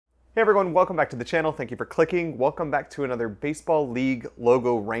Hey everyone, welcome back to the channel. Thank you for clicking. Welcome back to another Baseball League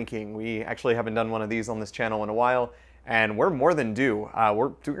logo ranking. We actually haven't done one of these on this channel in a while, and we're more than due.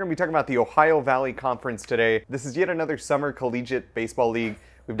 We're going to be talking about the Ohio Valley Conference today. This is yet another summer collegiate baseball league.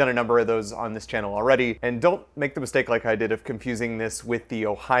 We've done a number of those on this channel already, and don't make the mistake like I did of confusing this with the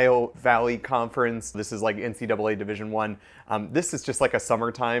Ohio Valley Conference. This is like NCAA Division I. This is just like a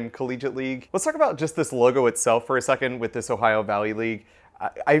summertime collegiate league. Let's talk about just this logo itself for a second with this Ohio Valley League.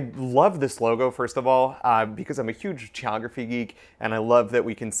 I love this logo, first of all, because I'm a huge geography geek, and I love that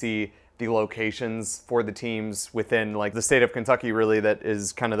we can see the locations for the teams within like the state of Kentucky, really, that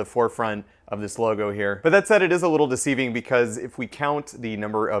is kind of the forefront of this logo here. But that said, it is a little deceiving because if we count the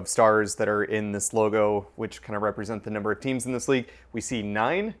number of stars that are in this logo, which kind of represent the number of teams in this league, we see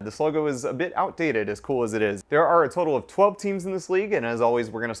 9. This logo is a bit outdated, as cool as it is. There are a total of 12 teams in this league, and as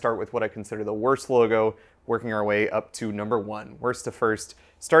always, we're gonna start with what I consider the worst logo, working our way up to number 1, worst to first,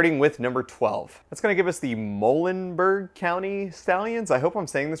 starting with number 12. That's gonna give us the Muhlenberg County Stallions. I hope I'm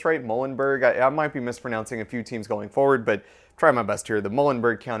saying this right, Muhlenberg. I might be mispronouncing a few teams going forward, but try my best here. The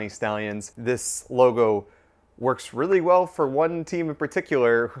Muhlenberg County Stallions. This logo works really well for one team in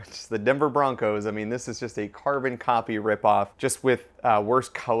particular, which is the Denver Broncos. I mean, this is just a carbon copy ripoff, just with worse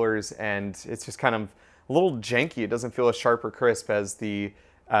colors, and it's just kind of a little janky. It doesn't feel as sharp or crisp as the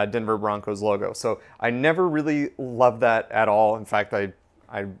Denver Broncos logo. So I never really loved that at all. In fact,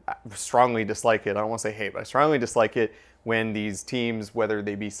 I strongly dislike it. I don't want to say hate, but I strongly dislike it when these teams, whether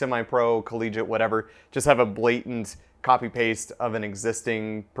they be semi-pro, collegiate, whatever, just have a blatant copy-paste of an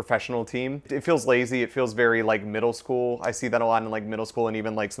existing professional team. It feels lazy. It feels very like middle school. I see that a lot in like middle school, and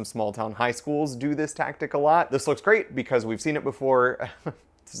even like some small town high schools do this tactic a lot. This looks great because we've seen it before.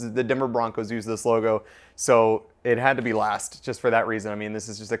 The Denver Broncos use this logo, so it had to be last just for that reason. I mean, this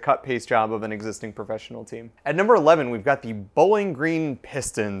is just a cut-paste job of an existing professional team. At number 11, we've got the Bowling Green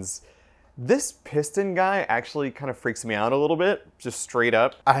Pistons. This piston guy actually kind of freaks me out a little bit, just straight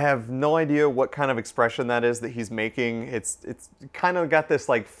up. I have no idea what kind of expression that is that he's making. It's kind of got this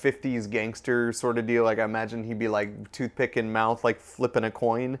like 50s gangster sort of deal. Like I imagine he'd be like toothpick in mouth, like flipping a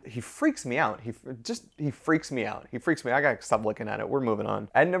coin. He freaks me out. He freaks me out. He freaks me. I gotta stop looking at it. We're moving on.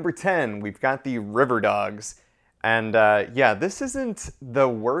 At number 10, we've got the River Dogs. And yeah, this isn't the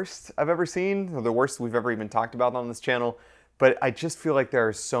worst I've ever seen, or the worst we've ever even talked about on this channel. But I just feel like there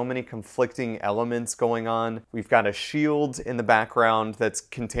are so many conflicting elements going on. We've got a shield in the background that's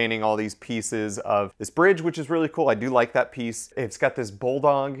containing all these pieces of this bridge, which is really cool. I do like that piece. It's got this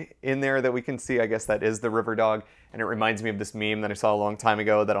bulldog in there that we can see. I guess that is the river dog. And it reminds me of this meme that I saw a long time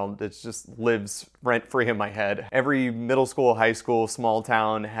ago that it just lives rent-free in my head. Every middle school, high school, small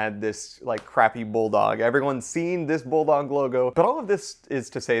town had this like crappy bulldog. Everyone's seen this bulldog logo. But all of this is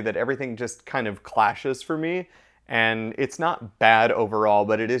to say that everything just kind of clashes for me. And it's not bad overall,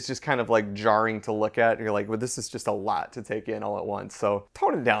 but it is just kind of like jarring to look at. You're like, well, this is just a lot to take in all at once. So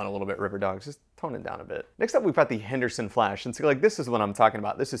tone it down a little bit, River Dogs. Just tone it down a bit. Next up, we've got the Henderson Flash. And so like, this is what I'm talking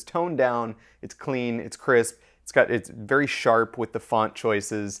about. This is toned down. It's clean. It's crisp. It's very sharp with the font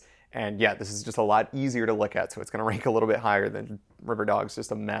choices. And yeah, this is just a lot easier to look at, so it's gonna rank a little bit higher than River Dogs,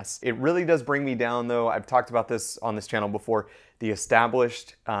 just a mess. It really does bring me down though. I've talked about this on this channel before. The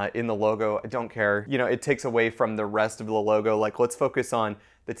established in the logo, I don't care. You know, it takes away from the rest of the logo. Like, let's focus on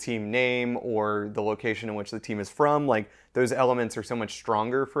the team name or the location in which the team is from. Like, those elements are so much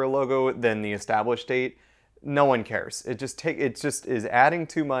stronger for a logo than the established date. No one cares. It just is adding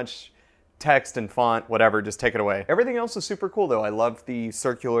too much text and font, whatever, just take it away. Everything else is super cool though. I love the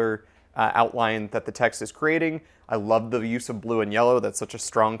circular outline that the text is creating. I love the use of blue and yellow. That's such a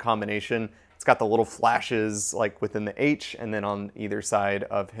strong combination. It's got the little flashes like within the H and then on either side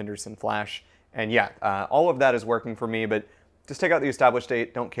of Henderson Flash. And yeah, all of that is working for me, but just take out the established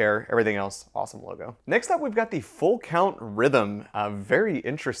date, don't care. Everything else, awesome logo. Next up, we've got the Full Count Rhythm, a very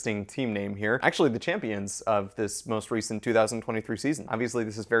interesting team name here. Actually, the champions of this most recent 2023 season. Obviously,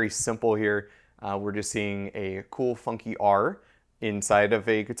 this is very simple here. We're just seeing a cool, funky R inside of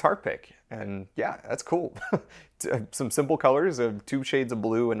a guitar pick. And yeah, that's cool. Some simple colors of 2 shades of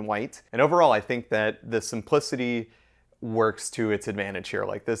blue and white. And overall, I think that the simplicity works to its advantage here.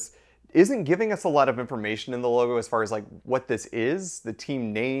 Like, this isn't giving us a lot of information in the logo as far as like what this is, the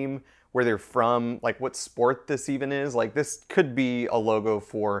team name, where they're from, like what sport this even is. Like, this could be a logo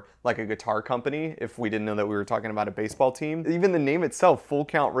for like a guitar company if we didn't know that we were talking about a baseball team. Even the name itself, Full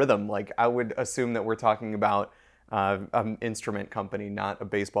Count Rhythm, like I would assume that we're talking about an instrument company, not a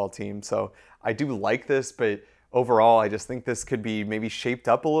baseball team. So I do like this, but overall, I just think this could be maybe shaped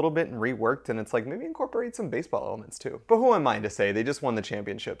up a little bit and reworked, and it's like maybe incorporate some baseball elements too. But who am I to say? They just won the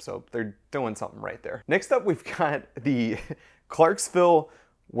championship, so they're doing something right there. Next up, we've got the Clarksville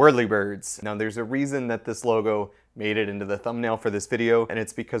Whirlybirds. Now there's a reason that this logo made it into the thumbnail for this video, and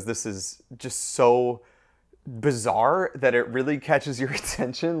it's because this is just so bizarre that it really catches your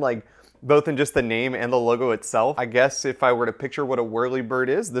attention, like both in just the name and the logo itself. I guess if I were to picture what a whirlybird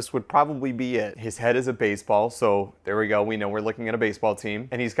is, this would probably be it. His head is a baseball, so there we go. We know we're looking at a baseball team.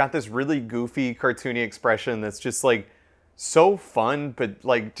 And he's got this really goofy, cartoony expression that's just like so fun, but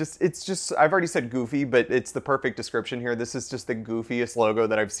like it's just, I've already said goofy, but it's the perfect description here. This is just the goofiest logo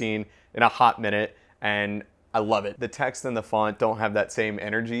that I've seen in a hot minute, and I love it. The text and the font don't have that same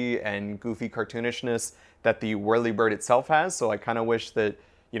energy and goofy cartoonishness that the whirlybird itself has, so I kind of wish that,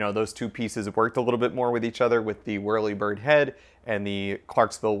 you know, those two pieces worked a little bit more with each other, with the whirlybird head and the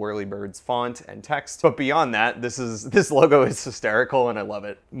Clarksville Whirlybirds font and text. But beyond that, this logo is hysterical and I love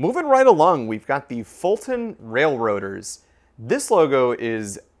it. Moving right along, we've got the Fulton Railroaders. This logo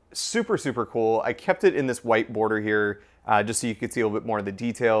is super, super cool. I kept it in this white border here just so you could see a little bit more of the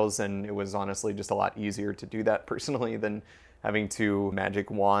details, and it was honestly just a lot easier to do that personally than having to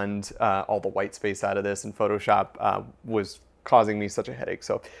magic wand all the white space out of this, and Photoshop was causing me such a headache.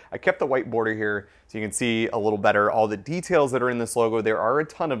 So I kept the white border here so you can see a little better all the details that are in this logo. There are a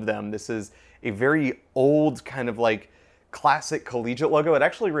ton of them. This is a very old kind of like classic collegiate logo. It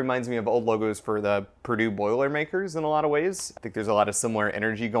actually reminds me of old logos for the Purdue Boilermakers in a lot of ways. I think there's a lot of similar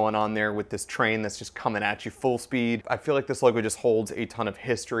energy going on there with this train that's just coming at you full speed. I feel like this logo just holds a ton of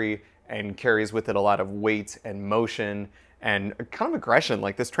history and carries with it a lot of weight and motion and kind of aggression.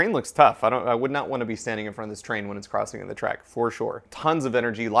 Like, this train looks tough. I would not want to be standing in front of this train when it's crossing in the track, for sure. Tons of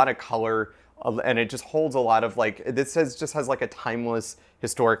energy, a lot of color, and it just holds a lot of like, this just has like a timeless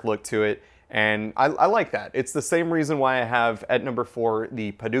historic look to it. And I like that. It's the same reason why I have at number 4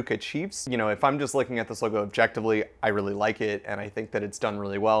 the Paducah Chiefs. You know, if I'm just looking at this logo objectively, I really like it and I think that it's done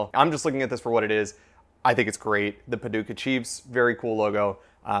really well. I'm just looking at this for what it is. I think it's great. The Paducah Chiefs, very cool logo,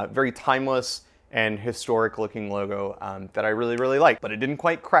 very timeless and historic looking logo that I really, really like. But it didn't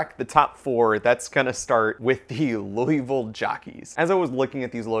quite crack the top 4. That's gonna start with the Louisville Jockeys. As I was looking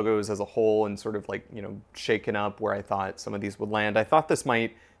at these logos as a whole and sort of like, you know, shaking up where I thought some of these would land, I thought this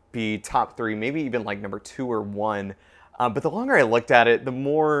might be top 3, maybe even like number 2 or 1. But the longer I looked at it, the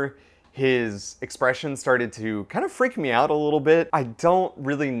more his expression started to kind of freak me out a little bit. I don't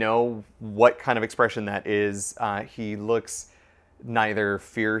really know what kind of expression that is. He looks neither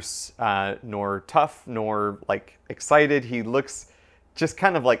fierce nor tough nor like excited. He looks just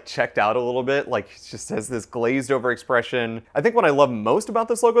kind of like checked out a little bit, like he just has this glazed over expression. I think what I love most about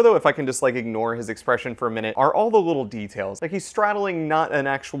this logo though, if I can just like ignore his expression for a minute, are all the little details. Like, he's straddling not an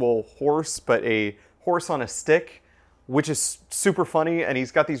actual horse, but a horse on a stick, which is super funny, and he's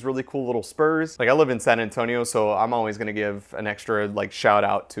got these really cool little spurs. Like, I live in San Antonio, so I'm always gonna give an extra like shout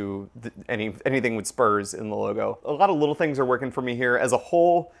out to anything with spurs in the logo. A lot of little things are working for me here. As a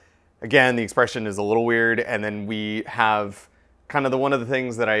whole, again, the expression is a little weird, and then we have kind of one of the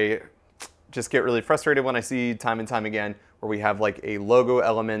things that I just get really frustrated when I see time and time again, where we have like a logo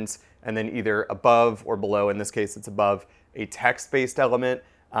element and then either above or below, in this case it's above, a text-based element.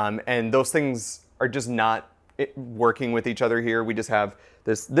 And those things are just not working with each other here. We just have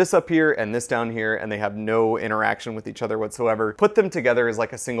this up here and this down here, and they have no interaction with each other whatsoever. Put them together as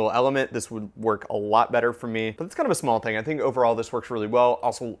like a single element, this would work a lot better for me, but it's kind of a small thing. I think overall this works really well.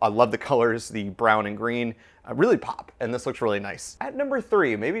 Also, I love the colors, the brown and green really pop, and this looks really nice. At number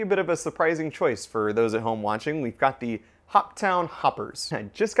 3, maybe a bit of a surprising choice for those at home watching, we've got the Hoptown Hoppers. I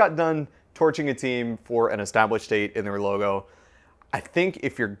just got done torching a team for an established date in their logo. I think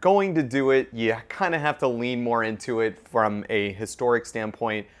if you're going to do it, you kind of have to lean more into it from a historic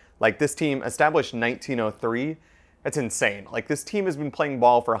standpoint. Like, this team established 1903, that's insane. Like, this team has been playing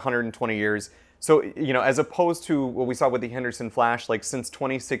ball for 120 years. So, you know, as opposed to what we saw with the Henderson Flash, like since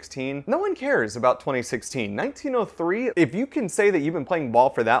 2016, no one cares about 2016. 1903, if you can say that you've been playing ball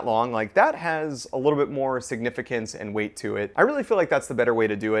for that long, like that has a little bit more significance and weight to it. I really feel like that's the better way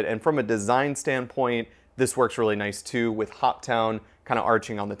to do it. And from a design standpoint, this works really nice too, with Hoptown kind of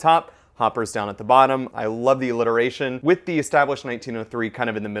arching on the top, Hoppers down at the bottom. I love the alliteration with the established 1903 kind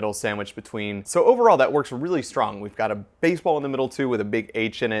of in the middle, sandwiched between. So overall, that works really strong. We've got a baseball in the middle too with a big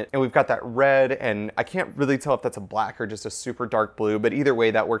H in it, and we've got that red, and I can't really tell if that's a black or just a super dark blue, but either way,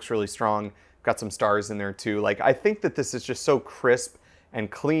 that works really strong. Got some stars in there too. Like, I think that this is just so crisp and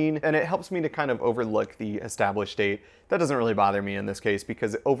clean, and it helps me to kind of overlook the established date. That doesn't really bother me in this case,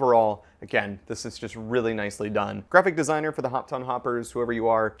 because overall, again, this is just really nicely done. Graphic designer for the Hoptown Hoppers, whoever you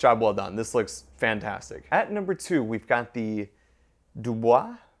are, job well done. This looks fantastic. At number 2, we've got the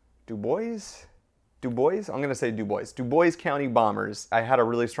Dubois? Du Bois? I'm going to say Du Bois. Du Bois County Bombers. I had a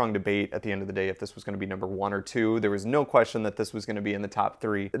really strong debate at the end of the day if this was going to be number 1 or 2. There was no question that this was going to be in the top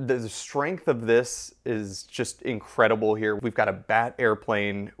 3. The strength of this is just incredible here. We've got a bat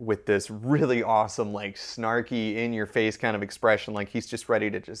airplane with this really awesome, like snarky, in-your-face kind of expression, like he's just ready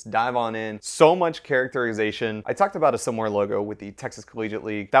to just dive on in. So much characterization. I talked about a similar logo with the Texas Collegiate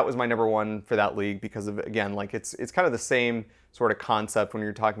League. That was my number 1 for that league because of, again, like it's kind of the same sort of concept when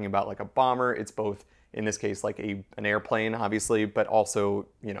you're talking about like a bomber. It's both, in this case, like an airplane, obviously, but also,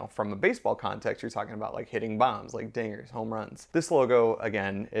 you know, from a baseball context, you're talking about like hitting bombs, like dingers, home runs. This logo,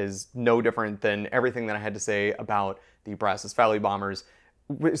 again, is no different than everything that I had to say about the Brazos Valley Bombers.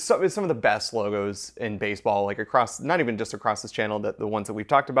 It's some of the best logos in baseball, like across, not even just across this channel, the ones that we've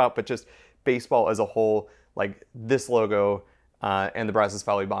talked about, but just baseball as a whole. Like this logo and the Brazos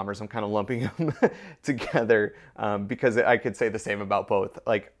Valley Bombers, I'm kind of lumping them together because I could say the same about both.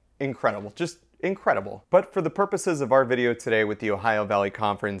 Like incredible, just incredible. But for the purposes of our video today with the Ohio Valley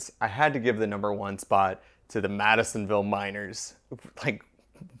Conference, I had to give the number 1 spot to the Madisonville Miners. Like,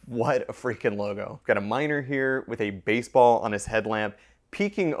 what a freaking logo. Got a miner here with a baseball on his headlamp,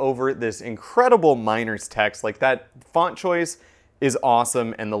 peeking over this incredible Miners text. Like that font choice is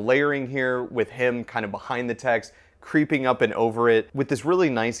awesome, and the layering here with him kind of behind the text, creeping up and over it with this really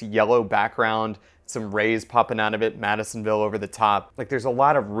nice yellow background, some rays popping out of it, Madisonville over the top. Like there's a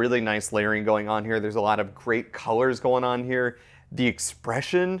lot of really nice layering going on here. There's a lot of great colors going on here. The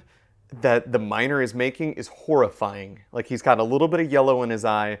expression that the miner is making is horrifying. Like he's got a little bit of yellow in his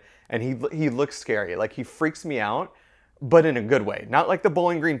eye and he looks scary. Like he freaks me out, but in a good way. Not like the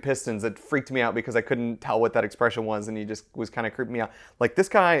Bowling Green Pistons that freaked me out because I couldn't tell what that expression was and he just was kind of creeping me out. Like this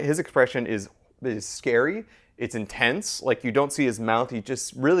guy, his expression is scary. It's intense, like you don't see his mouth, you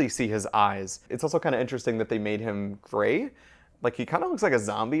just really see his eyes. It's also kind of interesting that they made him gray. Like he kind of looks like a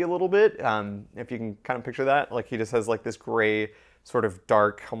zombie a little bit, if you can kind of picture that. Like he just has like this gray, sort of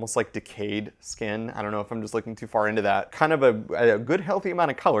dark, almost like decayed skin. I don't know if I'm just looking too far into that. Kind of a good healthy amount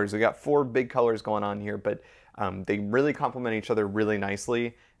of colors. We got 4 big colors going on here, but they really complement each other really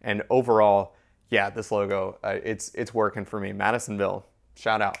nicely. And overall, yeah, this logo, it's working for me. Madisonville,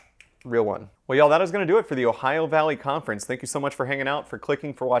 shout out. Real one. Well, y'all, that is going to do it for the Ohio Valley Conference. Thank you so much for hanging out, for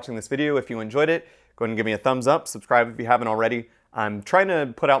clicking, for watching this video. If you enjoyed it, go ahead and give me a thumbs up. Subscribe if you haven't already. I'm trying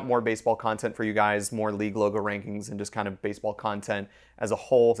to put out more baseball content for you guys, more league logo rankings and just kind of baseball content as a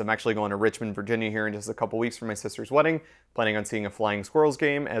whole. I'm actually going to Richmond, Virginia here in just a couple weeks for my sister's wedding. Planning on seeing a Flying Squirrels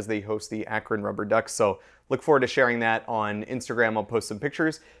game as they host the Akron Rubber Ducks. So look forward to sharing that on Instagram. I'll post some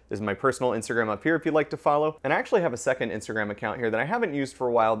pictures. This is my personal Instagram up here if you'd like to follow. And I actually have a second Instagram account here that I haven't used for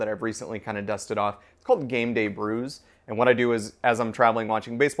a while that I've recently kind of dusted off. It's called Game Day Brews. And what I do is, as I'm traveling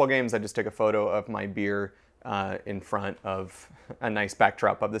watching baseball games, I just take a photo of my beer in front of a nice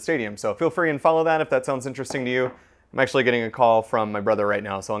backdrop of the stadium. So feel free and follow that if that sounds interesting to you. I'm actually getting a call from my brother right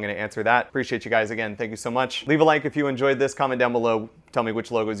now, so I'm going to answer that. Appreciate you guys again. Thank you so much. Leave a like if you enjoyed this. Comment down below. Tell me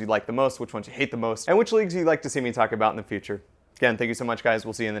which logos you like the most, which ones you hate the most, and which leagues you'd like to see me talk about in the future. Again, thank you so much, guys.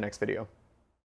 We'll see you in the next video.